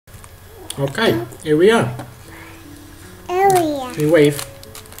Okay, here we are. Area. Hey, wave.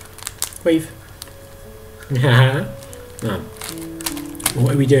 Wave. Now,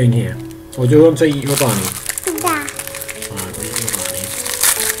 what are we doing here? Or do you want to eat your Barney? Da. Alright, we'll eat your Barney.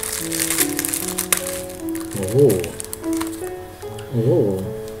 Oh. Oh.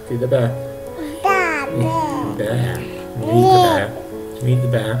 See the bear? Da. Bear. You eat the bear. You eat the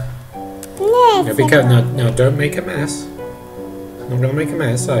bear. Now, be careful. Now, don't make a mess. Not gonna make a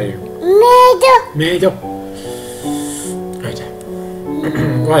mess, are you? Made up. Right.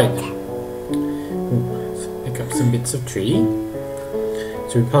 Right. Let's pick up some bits of tree.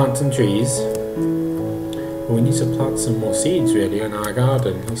 So we plant some trees. Well, we need to plant some more seeds really in our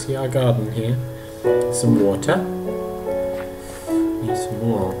garden. You see our garden here? Some water. Need some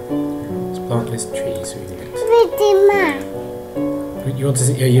more. Let's plant this tree so we can get. Pretty man. You want to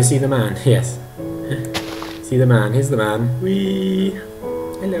see? Oh, you see the man? Yes. See the man? Here's the man. Whee!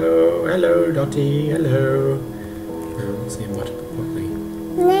 Hello, hello, Dotty. Hello. Let's see him properly.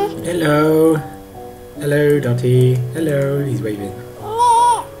 Hello. Hello, Dotty. Hello. He's waving.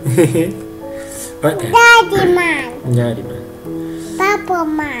 Right there. Daddy man. Daddy man. Purple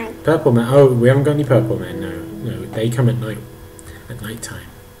man. Purple man. Oh, we haven't got any purple men. No, they come at night. At night time.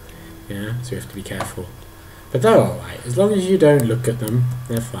 Yeah, so we have to be careful. But they're all right. As long as you don't look at them,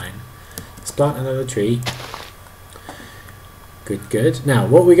 they're fine. Let's plant another tree. Good, good. Now,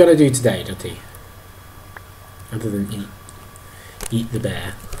 what are we going to do today, Dotty? Other than eat the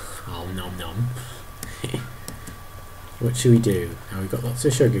bear. Oh, nom nom. What should we do? Now, we've got lots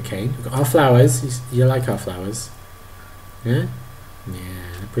of sugar cane. We've got our flowers. You like our flowers? Yeah?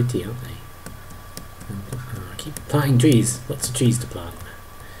 Yeah, they're pretty, aren't they? I keep planting trees. Lots of trees to plant.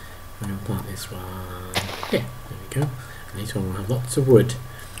 I'm going to plant this one. Yeah, there we go. And this one will have lots of wood.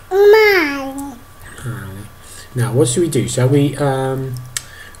 Man. Now, what should we do? Shall we, we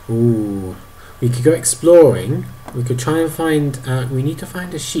could go exploring. We could try and find, we need to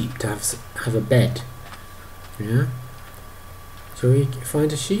find a sheep to have a bed. Yeah? Shall we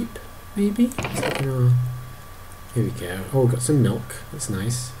find a sheep, maybe? Here we go. Oh, we've got some milk. That's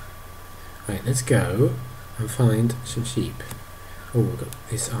nice. Right, let's go and find some sheep. Oh, we've got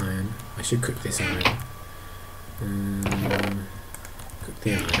this iron. I should cook this iron. Cook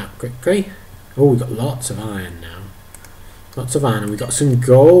the iron up quickly. Oh, we've got lots of iron now. Lots of iron, and we've got some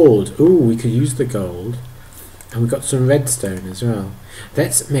gold. Oh, we could use the gold. And we've got some redstone as well.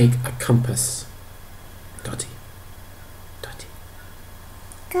 Let's make a compass. Dotty. Dotty.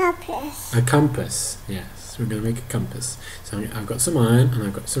 Compass. A compass, yes. We're going to make a compass. So I've got some iron and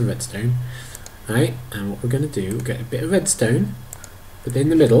I've got some redstone. Right, and what we're going to do, we'll get a bit of redstone, put it in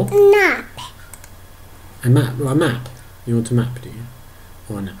the middle. Map. A map, or a map. You want a map, do you?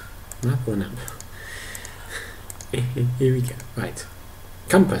 Or a nap? Map or nap? Here we go. Right.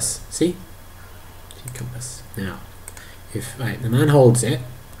 Compass. See? Compass. Now, if the man holds it,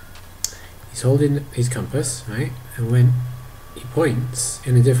 he's holding his compass, right? And when he points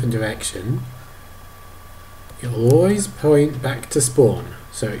in a different direction, it'll always point back to spawn.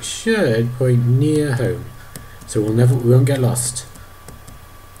 So it should point near home. So we won't get lost.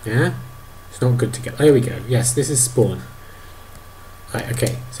 Yeah? It's not good to get. There we go. Yes, this is spawn. Right,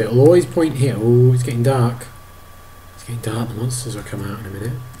 okay. So it'll always point here. Oh, it's getting dark. It's getting dark. The monsters will come out in a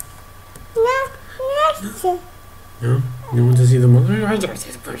minute. No. No? You don't want to see the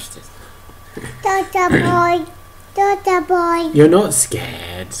monsters? Dotty boy. Dotty boy. You're not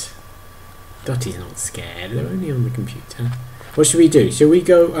scared. Dotty's not scared. They're only on the computer. What should we do? Shall we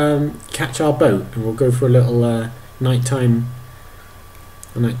go catch our boat and we'll go for a little nighttime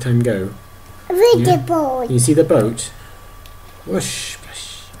go? With Yeah. the boy. You see the boat? Whoosh,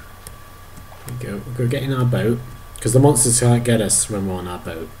 splash. We'll go get in our boat because the monsters can't get us when we're on our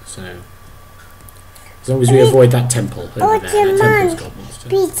boat. So as long as we avoid that temple over there, that temple's got monsters.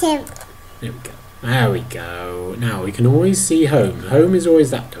 Peter. There we go. There we go. Now we can always see home. Home is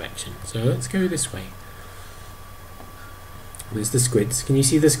always that direction. So let's go this way. There's the squids. Can you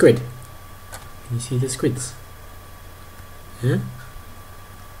see the squid? Can you see the squids? Yeah?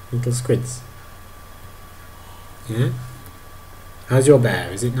 Little squids. Yeah? How's your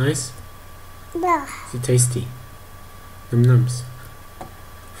bear? Is it nice? No. Is it tasty? Num nums.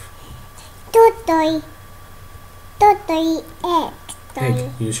 Dotty. Dotty egg.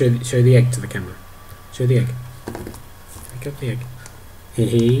 Egg. You show the egg to the camera. Show the egg. Pick up the egg. Hee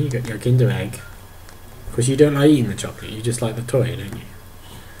hee, you got your Kinder egg. Of course you don't like eating the chocolate, you just like the toy, don't you?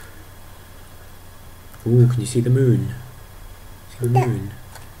 Ooh, can you see the moon? See the moon?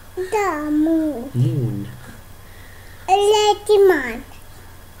 The moon. Moon. A lady man.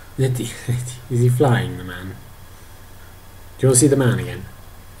 Is he flying, the man? Do you want to see the man again?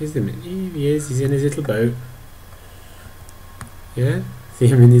 Here's him. Here he is. He's in his little boat. Yeah? See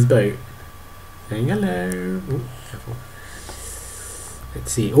him in his boat. Saying hello. Oh, careful.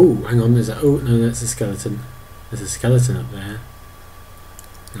 Let's see. Oh, hang on. There's a... Oh, no, that's a skeleton. There's a skeleton up there.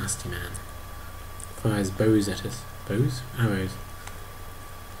 Nasty man. Fires bows at us. Bows? Arrows.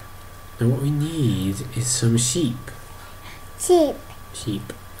 Now what we need is some sheep. Sheep.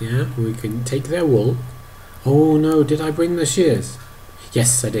 Sheep. Yeah, we can take their wool. Oh no, did I bring the shears?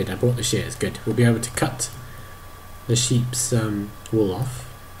 Yes, I did. I brought the shears. Good. We'll be able to cut the sheep's wool off.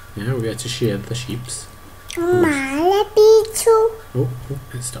 Yeah, we'll be able to shear the sheep's. Oh,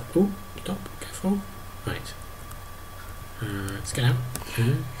 let's stop. Oh, stop. Careful. Right. Let's get out. The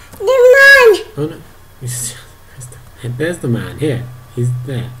man. Oh no. There's the man. Here. He's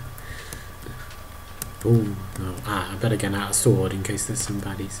there. Oh no. I better get out a sword in case there's some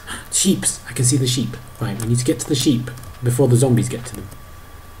baddies. Sheeps! I can see the sheep. Right, we need to get to the sheep before the zombies get to them.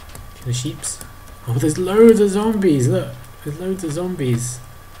 The sheeps. Oh, there's loads of zombies. Look. There's loads of zombies.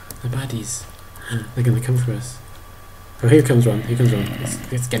 The baddies. They're going to come for us. Oh, here comes one. Here comes one.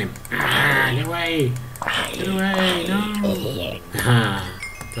 Let's get him. Ah, get away. Get away. No. Aha.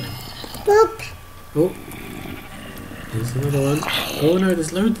 Got him. Boop. Oh. There's another one. Oh no,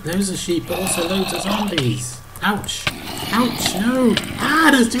 there's loads of sheep, but also loads of zombies. Ouch. Ouch, no. Ah,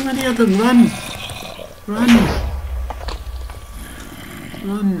 there's too many of them. Run. Run.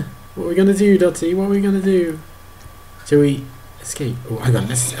 Run. What are we going to do, Dotty? What are we going to do? Shall we escape? Oh, hang on.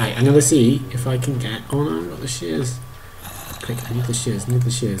 Right, I'm going to see if I can get... Oh no, I've got the shears. Quick, I need the shears, need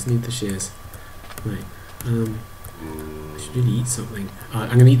the shears, need the shears. Right. I should really eat something. I'm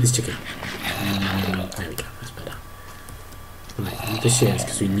going to eat this chicken. There we go. That's better. Right, I need the shears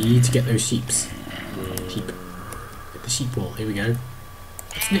because we need to get those sheeps. Sheep. Get the sheep wool. Here we go.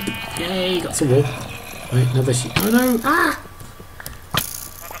 Snip. Yay, got some wool. Right, another sheep. Oh no! Ah!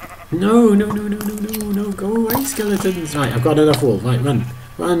 No, no, no, no, no, no, no. Go away, skeletons. Right, I've got enough wool. Right, run.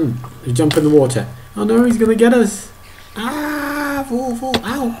 Run. We jump in the water. Oh no, he's going to get us. Ah! Fall, fall.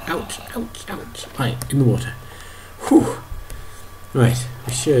 Ow! Ouch, ouch, ouch. Right, in the water. Whew. Right,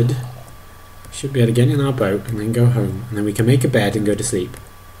 we should be able to get in our boat and then go home, and then we can make a bed and go to sleep.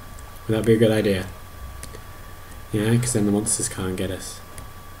 Would that be a good idea? Yeah, because then the monsters can't get us.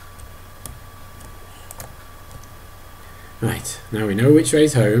 Right, now we know which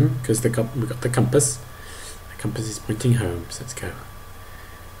way's home because we've got the compass. The compass is pointing home, so let's go.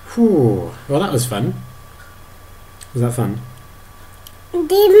 Whew. Well, that was fun. Was that fun?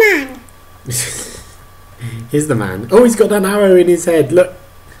 The man. Here's the man. Oh, he's got an arrow in his head. Look.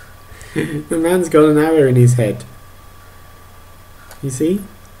 The man's got an arrow in his head. You see?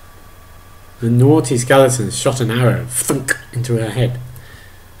 The naughty skeleton shot an arrow thunk into her head.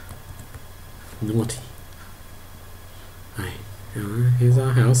 Naughty. Right. Here's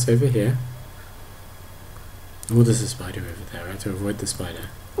our house over here. Oh, there's a spider over there. I have to avoid the spider.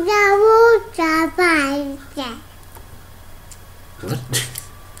 What?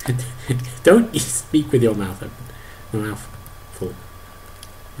 Don't speak with your mouth open. Your mouth full.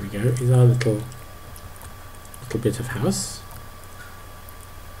 There we go. Here's our little bit of house.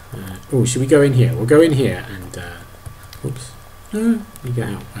 Oh, should we go in here? We'll go in here and... oops. No, you get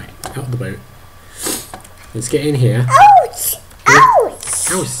out. Right, out of the boat. Let's get in here. Ouch! Ouch!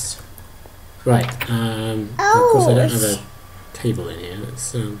 House! Right, of course I don't have a table in here.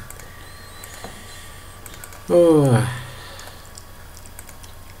 Let's, oh...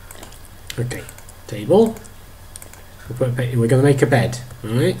 Okay, table. We're going to make a bed.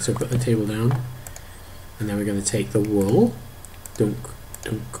 Alright, so put the table down. And then we're going to take the wool. Dunk,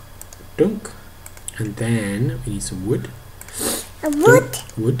 dunk, dunk. And then we need some wood. Wood.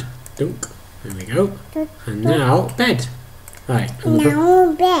 Wood, dunk. There we go. And now, bed. Right.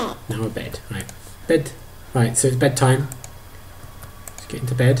 Now bed. Now a bed. Right. Bed. Right, so it's bedtime. Let's get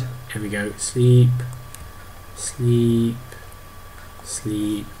into bed. Here we go. Sleep. Sleep.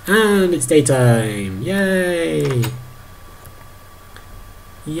 Sleep. And it's daytime. Yay!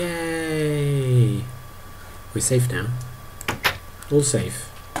 Yay! We're safe now. All safe.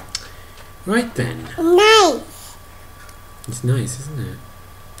 Right then. Nice. It's nice, isn't it?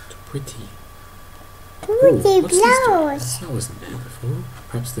 It's pretty. Pretty flowers. That wasn't there before.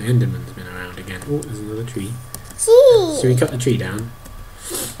 Perhaps the Enderman's been around again. Oh, there's another tree. Gee. So we cut the tree down.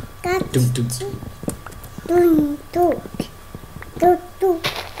 Got Dunk, dunk. dunk, dunk. Dunk, dunk,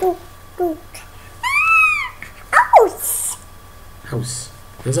 dunk, dunk. House. House.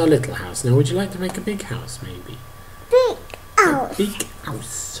 There's our little house. Now, would you like to make a big house, maybe? Big house. Big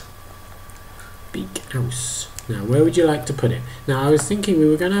house. Big house. Now, where would you like to put it? Now, I was thinking we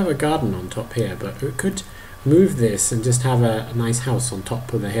were going to have a garden on top here, but we could move this and just have a nice house on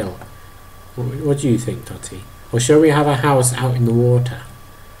top of the hill? What do you think, Dotty? Or shall we have a house out in the water?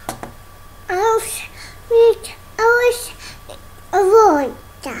 House with a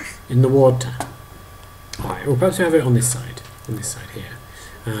water. In the water. Alright, we'll perhaps have it on this side. On this side here.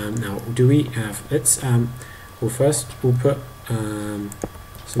 Now, do we have... Let's... well, first we'll put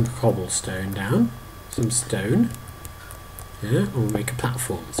some cobblestone down. Some stone. Yeah, and we'll make a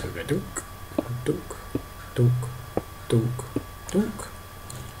platform. So we'll go dunk, dunk, dunk, dunk, dunk.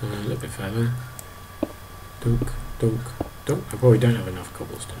 A little bit further. Dunk, dunk, dunk. I probably don't have enough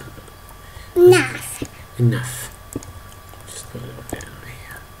cobblestone, but Enough. enough. Just put a little bit out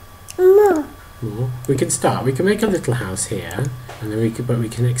here. More. We can start. We can make a little house here, and then we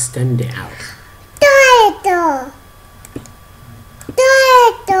can extend it out. Dotty.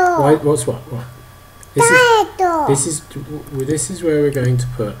 Why, what's what? What? This is where we're going to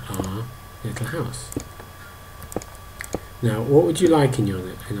put our little house. Now, what would you like in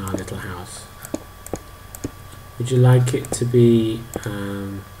our little house? Would you like it to be?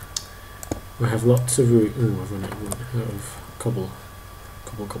 We'll have lots of root. Oh, I've run out of cobble.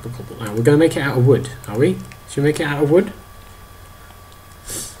 Now, we're going to make it out of wood, are we? Should we make it out of wood?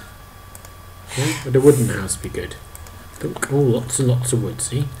 Yeah, would a wooden house be good? Oh, lots and lots of wood,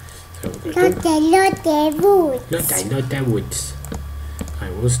 see? So we'll go Not the woods. not the woods.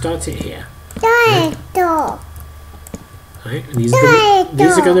 Right, we'll start it here. Dotty. Right, and these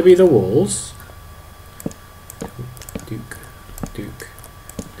are going to be the walls. Duke.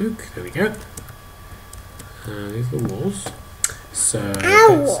 There we go. These are the walls. So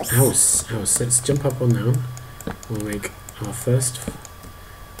house. Let's jump up on down. We'll make our first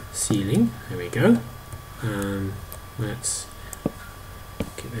ceiling. There we go. Let's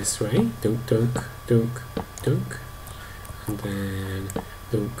get this way. Dunk, dunk, dunk, dunk, and then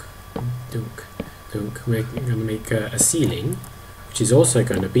dunk, dunk, dunk. We're going to make a ceiling, which is also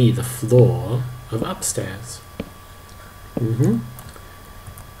going to be the floor of upstairs. Dunk,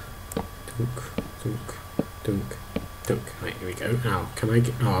 dunk, dunk, dunk. Right, here we go. Now, can I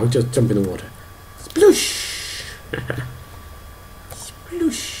get... Oh, I'll just jump in the water. Sploosh!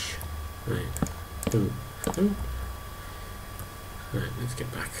 Sploosh! Right. Boom. Boom. Right, let's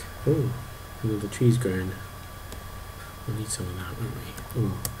get back. Oh, the tree's growing. We'll need some of that, won't we?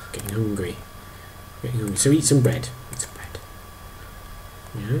 Oh, getting hungry. So eat some bread. Eat some bread.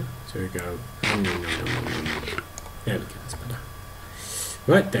 Yeah, so we go. There we go, that's better.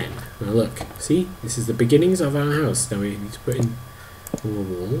 Right then, now look, see, this is the beginnings of our house. Now we need to put in more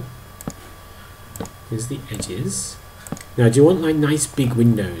wall. Here's the edges. Now, do you want like nice big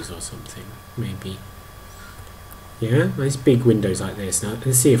windows or something? Maybe. Yeah, nice big windows like this. Now,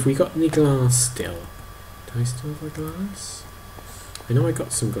 let's see if we got any glass still. Do I still have a glass? I know I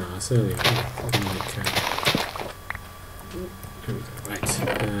got some glass earlier. There we go, right.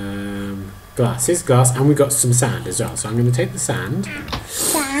 Glass, here's glass, and we've got some sand as well. So I'm going to take the sand.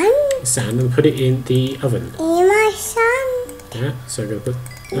 Sand and put it in the oven. In my sand. Yeah, so I'm going to put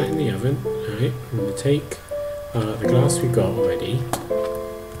that in the oven. Alright, I'm going to take the glass we've got already.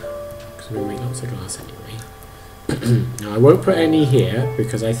 Because we're going to make lots of glass anyway. Now I won't put any here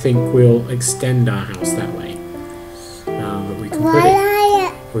because I think we'll extend our house that way. But we can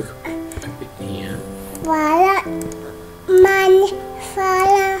put it a bit here.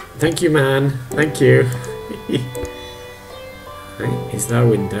 Thank you, man. Thank you. Right, is that a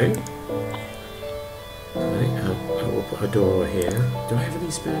window? Right, I will put a door here. Do I have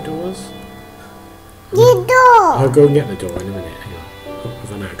any spare doors? The door. I'll go and get the door in a minute. Hang on. Oh,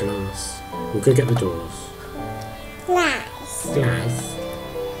 I've run out of glass. We'll go get the doors. Glass.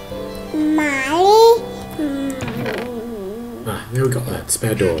 Ah, there we got that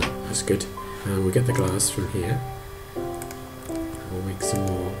spare door. That's good. We'll get the glass from here. We'll make some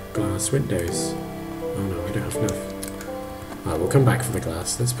more glass windows. Oh no, I don't have enough. We'll come back for the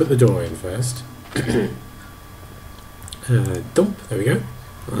glass. Let's put the door in first. Dump. There we go.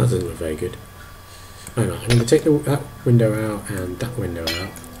 Oh, that doesn't look very good. Hang on, I'm going to take that window out and that window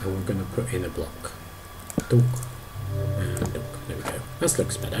out, and we're going to put in a block. Dunk. And dunk. There we go. That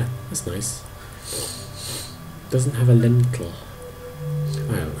looks better. That's nice. Doesn't have a lintel.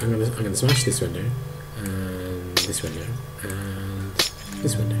 Oh, I'm going to smash this window, and this window, and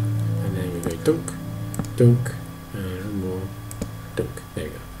this window, and then we go dunk, dunk, and one more, dunk. There we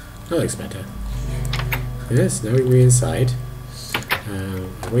go. That looks better. Yes, now we're inside.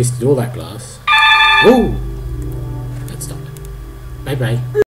 I wasted all that glass. Oh! Let's stop. Bye bye.